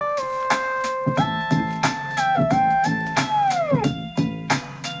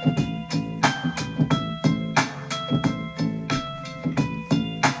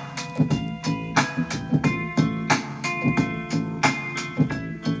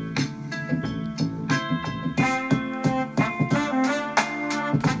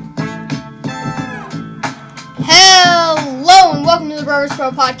Brothers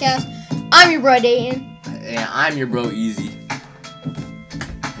Pro Podcast. I'm your bro Dayton. And I'm your bro Easy.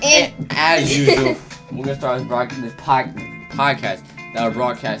 And as usual, we're gonna start this podcast that we're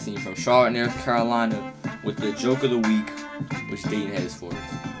broadcasting from Charlotte, North Carolina, with the joke of the week, which Dayton has for us.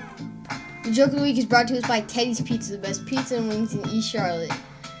 The joke of the week is brought to us by Teddy's Pizza, the best pizza and wings in East Charlotte.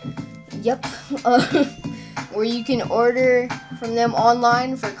 Yep. Where you can order from them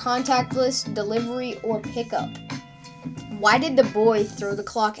online for contactless delivery or pickup. Why did the boy throw the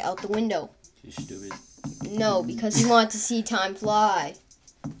clock out the window? You stupid. No, because he wanted to see time fly.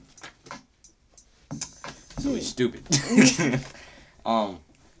 So he's stupid.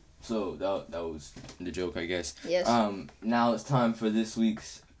 So that was the joke, I guess. Yes. Now it's time for this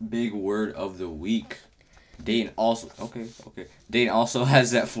week's big word of the week. Dayton also has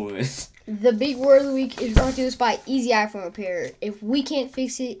that for us. The big word of the week is brought to us by Easy iPhone Repair. If we can't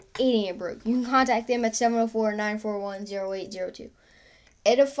fix it, it ain't broke. You can contact them at 704-941-0802.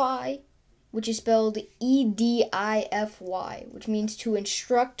 Edify, which is spelled EDIFY, which means to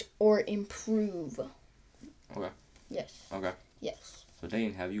instruct or improve. Okay. Yes. Okay. Yes. So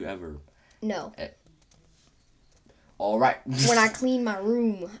Dayton, have you ever? No. All right. When I clean my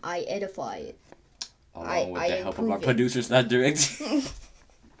room, I edify it. Along with the help of our improve it. producers, not direct.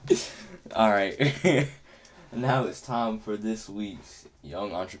 All right. Now it's time for this week's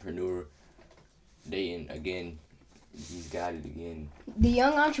young entrepreneur. Dayton again. He's got it again. The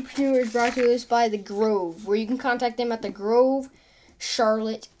Young Entrepreneur is brought to us by The Grove, where you can contact them at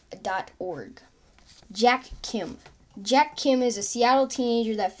thegrovecharlotte.org. Jack Kim. Jack Kim is a Seattle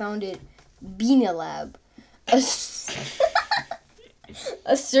teenager that founded Beana Lab,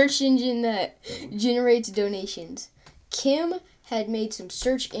 a search engine that generates donations. Kim had made some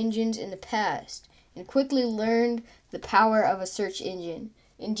search engines in the past and quickly learned the power of a search engine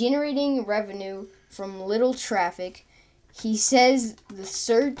in generating revenue from little traffic. He says the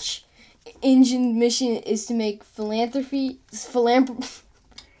search engine mission is to make philanthropy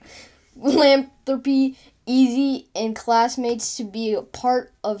easy and classmates to be a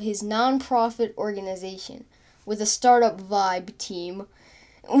part of his nonprofit organization. With the Startup Vibe team,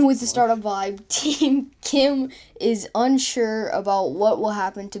 Kim is unsure about what will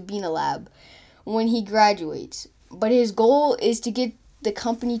happen to Beana Lab when he graduates, but his goal is to get the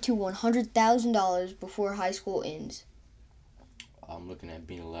company to $100,000 before high school ends. I'm looking at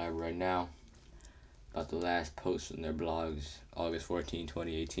Beana Lab right now. About the last post on their blogs, August 14,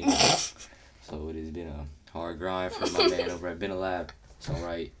 2018. So it has been a hard grind for my man over at Beana Lab. It's all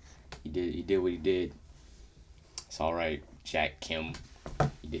right. He did what he did. It's all right, Jack Kim.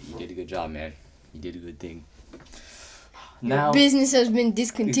 You did a good job, man. You did a good thing. Now Your business has been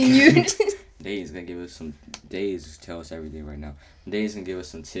discontinued. Day's gonna give us some. Day's tell us everything right now. Day's gonna give us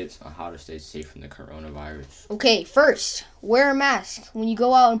some tips on how to stay safe from the coronavirus. Okay, first, wear a mask when you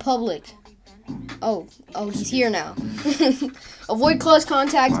go out in public. Oh, he's here now. Avoid close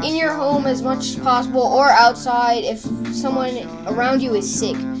contact in your home as much as possible or outside if someone around you is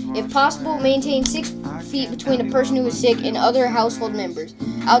sick. If possible, maintain 6 feet between a person who is sick and other household members.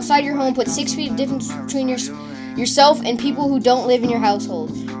 Outside your home, put 6 feet of distance between yourself and people who don't live in your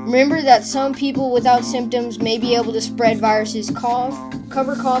household. Remember that some people without symptoms may be able to spread viruses.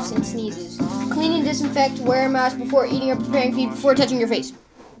 Cover coughs and sneezes. Clean and disinfect. Wear a mask before eating or preparing food before touching your face.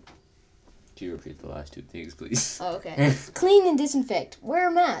 Can you repeat the last two things, please? Oh, okay. Clean and disinfect. Wear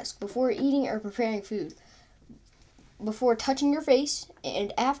a mask before eating or preparing food. Before touching your face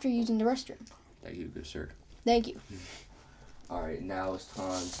and after using the restroom. Thank you, good sir. Thank you. All right, now it's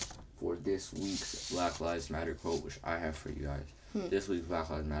time for this week's Black Lives Matter quote, which I have for you guys. This week's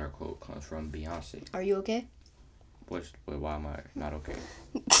Black Lives Matter quote comes from Beyonce. Are you okay? Wait, why am I not okay?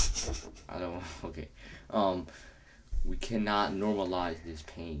 I don't. Okay. We cannot normalize this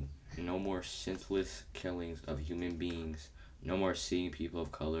pain. No more senseless killings of human beings. No more seeing people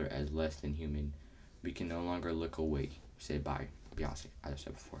of color as less than human. We can no longer look away. Say bye, Beyonce. As I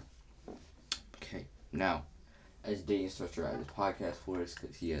said before. Okay, now, as Dayton starts to write this podcast for us,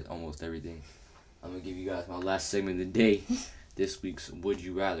 because he has almost everything, I'm going to give you guys my last segment of the day. This week's Would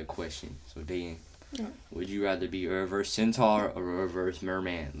You Rather question. So, Dayton, would you rather be a reverse centaur or a reverse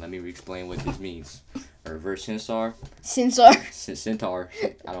merman? Let me explain what this means. A reverse centaur. Centaur.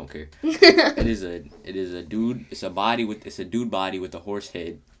 I don't care. It is a dude. It's a dude body with a horse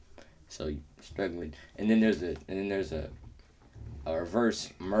head. So you're struggling. And then there's a reverse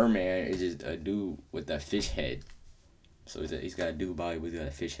merman. Is just a dude with a fish head. So he's got a dude body with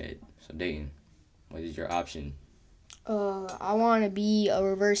a fish head. So Dayton, what is your option? I want to be a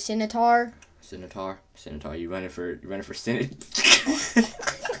reverse centaur. Centaur. You running for Senate?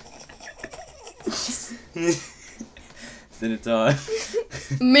 Centaur.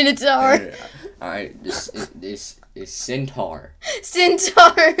 Minotaur. Alright, this is centaur.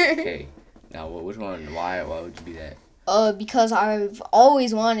 Centaur. Okay. Now, which one? Why would you be that? Because I've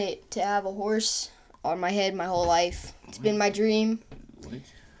always wanted to have a horse on my head my whole life. It's been my dream. What?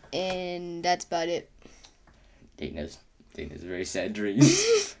 And that's about it. Dating is a very sad dream.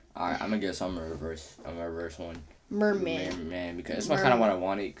 Alright, I'm gonna guess I'm a reverse one. Merman. Man, because that's kind of what I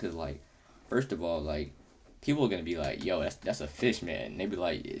wanted. Cause like, first of all, like, people are gonna be like, "Yo, that's a fish, man." And they be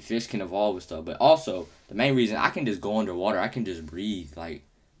like, "Fish can evolve with stuff," but also the main reason I can just go underwater, I can just breathe like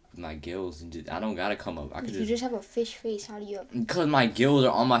with my gills, and I don't gotta come up. If you just have a fish face, how do you? Because my gills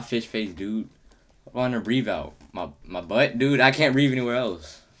are on my fish face, dude. I want to breathe out my butt, dude. I can't breathe anywhere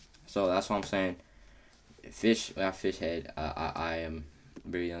else. So that's what I'm saying. Fish head. I am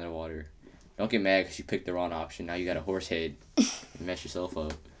breathing underwater. Don't get mad because you picked the wrong option. Now you got a horse head. You mess yourself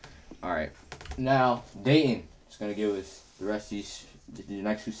up. All right. Now, Dayton is going to give us the rest of the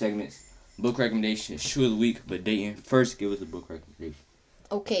next two segments. Book recommendation, shoe of the week. But Dayton, first give us a book recommendation.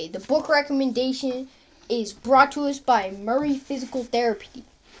 Okay, the book recommendation is brought to us by Murray Physical Therapy.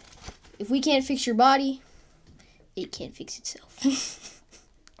 If we can't fix your body, it can't fix itself.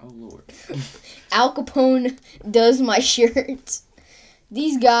 Oh, Lord. Al Capone does my shirts.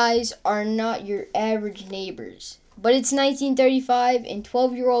 These guys are not your average neighbors. But it's 1935 and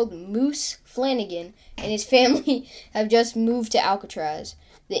 12-year-old Moose Flanagan and his family have just moved to Alcatraz,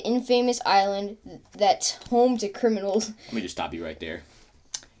 the infamous island that's home to criminals. Let me just stop you right there.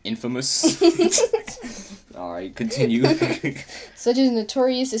 Infamous. Alright, continue. Such as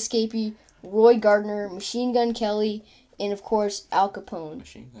notorious escapee Roy Gardner, Machine Gun Kelly, and of course Al Capone.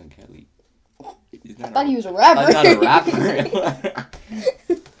 Machine Gun Kelly. I thought he was a rapper. I thought he was a rapper.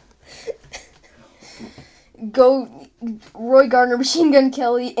 Go Roy Gardner, Machine Gun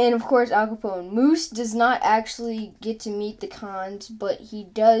Kelly, and of course Al Capone. Moose does not actually get to meet the Khans, but he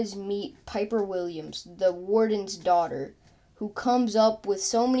does meet Piper Williams, the warden's daughter, who comes up with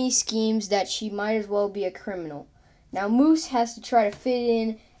so many schemes that she might as well be a criminal. Now Moose has to try to fit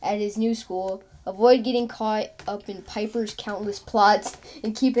in at his new school, avoid getting caught up in Piper's countless plots,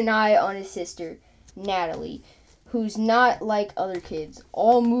 and keep an eye on his sister, Natalie, who's not like other kids.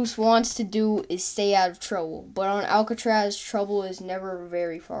 All Moose wants to do is stay out of trouble, but on Alcatraz, trouble is never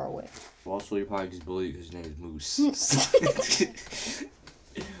very far away. Well, also, you probably just believe because his name is Moose.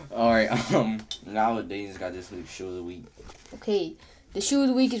 Alright, now Dayton's got this week's show of the week. Okay, the shoe of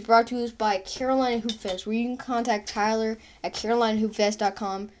the week is brought to us by Carolina Hoop Fest, where you can contact Tyler at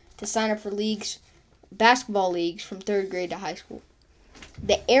carolinahoopfest.com to sign up for leagues, basketball leagues from 3rd grade to high school.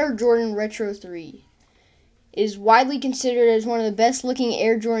 The Air Jordan Retro 3 is widely considered as one of the best looking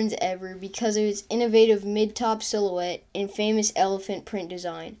Air Jordans ever because of its innovative mid-top silhouette and famous elephant print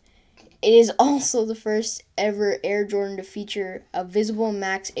design. It is also the first ever Air Jordan to feature a visible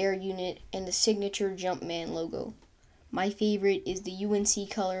Max Air unit and the signature Jumpman logo. My favorite is the UNC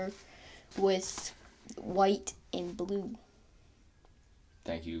color with white and blue.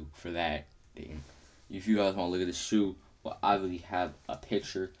 Thank you for that, Dayton. If you guys want to look at the shoe, well, I really have a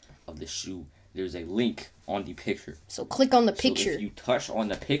picture of the shoe. There's a link on the picture. So click on the picture. So if you touch on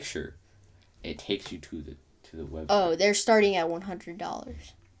the picture, it takes you to the website. Oh, they're starting at $100.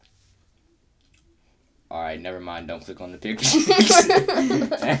 Alright, never mind. Don't click on the picture.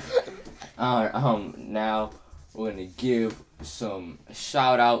 Alright, now we're gonna give some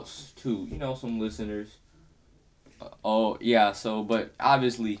shout outs to, some listeners. But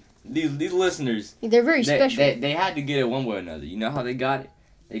obviously these listeners, They're very special. They had to get it one way or another. You know how they got it?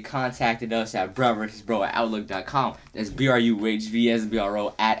 They contacted us at bruhvsbro@outlook.com. That's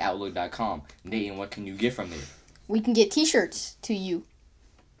BRUHVSBRO at outlook.com. Dayton, what can you get from there? We can get t-shirts to you.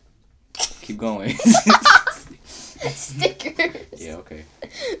 Keep going. Stickers. Yeah, okay.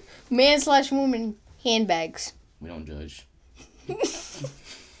 Man/woman handbags. We don't judge.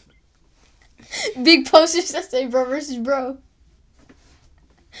 Big posters that say bro versus bro.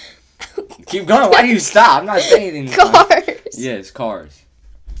 Keep going. Why do you stop? I'm not saying anything. Cars. Yes, cars.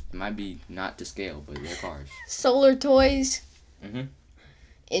 It might be not to scale, but they're cars. Solar toys. Mm-hmm.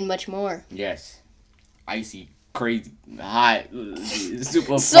 And much more. Yes. Icy, crazy, hot,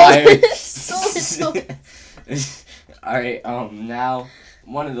 super fire. Solar Alright, now,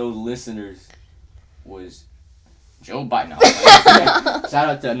 one of those listeners was Joe Biden. Shout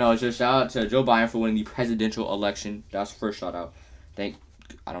out to Joe Biden for winning the presidential election. That's the first shout out. I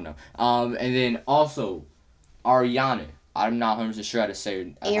don't know. And then also, Ariana. I'm not 100% sure how to say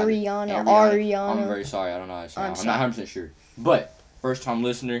it. Ariana. I'm very sorry. I don't know how to say it. I'm not 100% sure. But, first time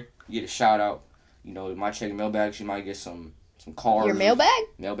listener, you get a shout out. You might check your mailbag. You might get some cars. Your mailbag?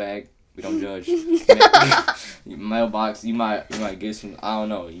 Mailbag. We don't judge. Mailbox. You might get some. I don't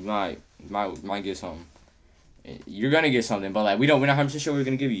know. You might get something. You're gonna get something, but like we're not 100% sure we're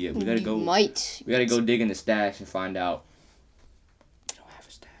gonna give you yet. We gotta go. Might. We gotta go dig in the stash and find out. We don't have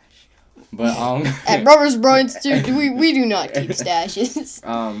a stash. But at Brothers Bro Institute, we do not keep stashes.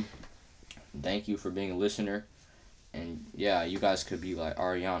 Thank you for being a listener, and yeah, you guys could be like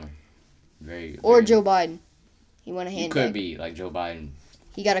Ariana, or Joe Biden. He won a handbag. You could be like Joe Biden.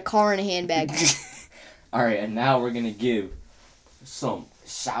 He got a car and a handbag. All right, and now we're gonna give some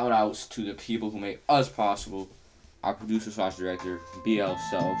shout outs to the people who make us possible. Our producer/director, BL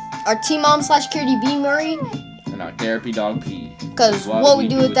Self. Our team mom /security B Murray. And our therapy dog P. Because what we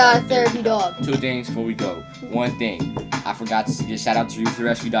do without a therapy dog. 2 things before we go. 1 thing, I forgot to give shout out to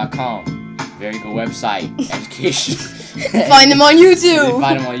youthrescue.com. Very good website. Education. Find them on YouTube.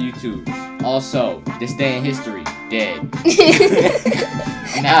 Find them on YouTube. Also, this day in history, dead.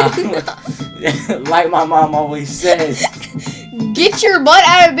 Now, like my mom always says, get your butt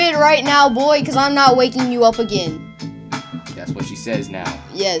out of bed right now, boy, because I'm not waking you up again. That's what she says now.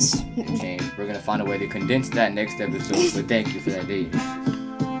 Yes. James, we're going to find a way to condense that next episode, but thank you for that, Dave.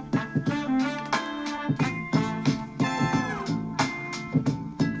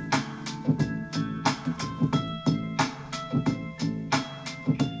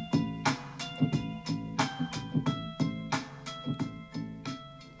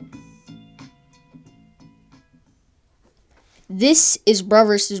 This is Bro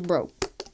vs. Bro.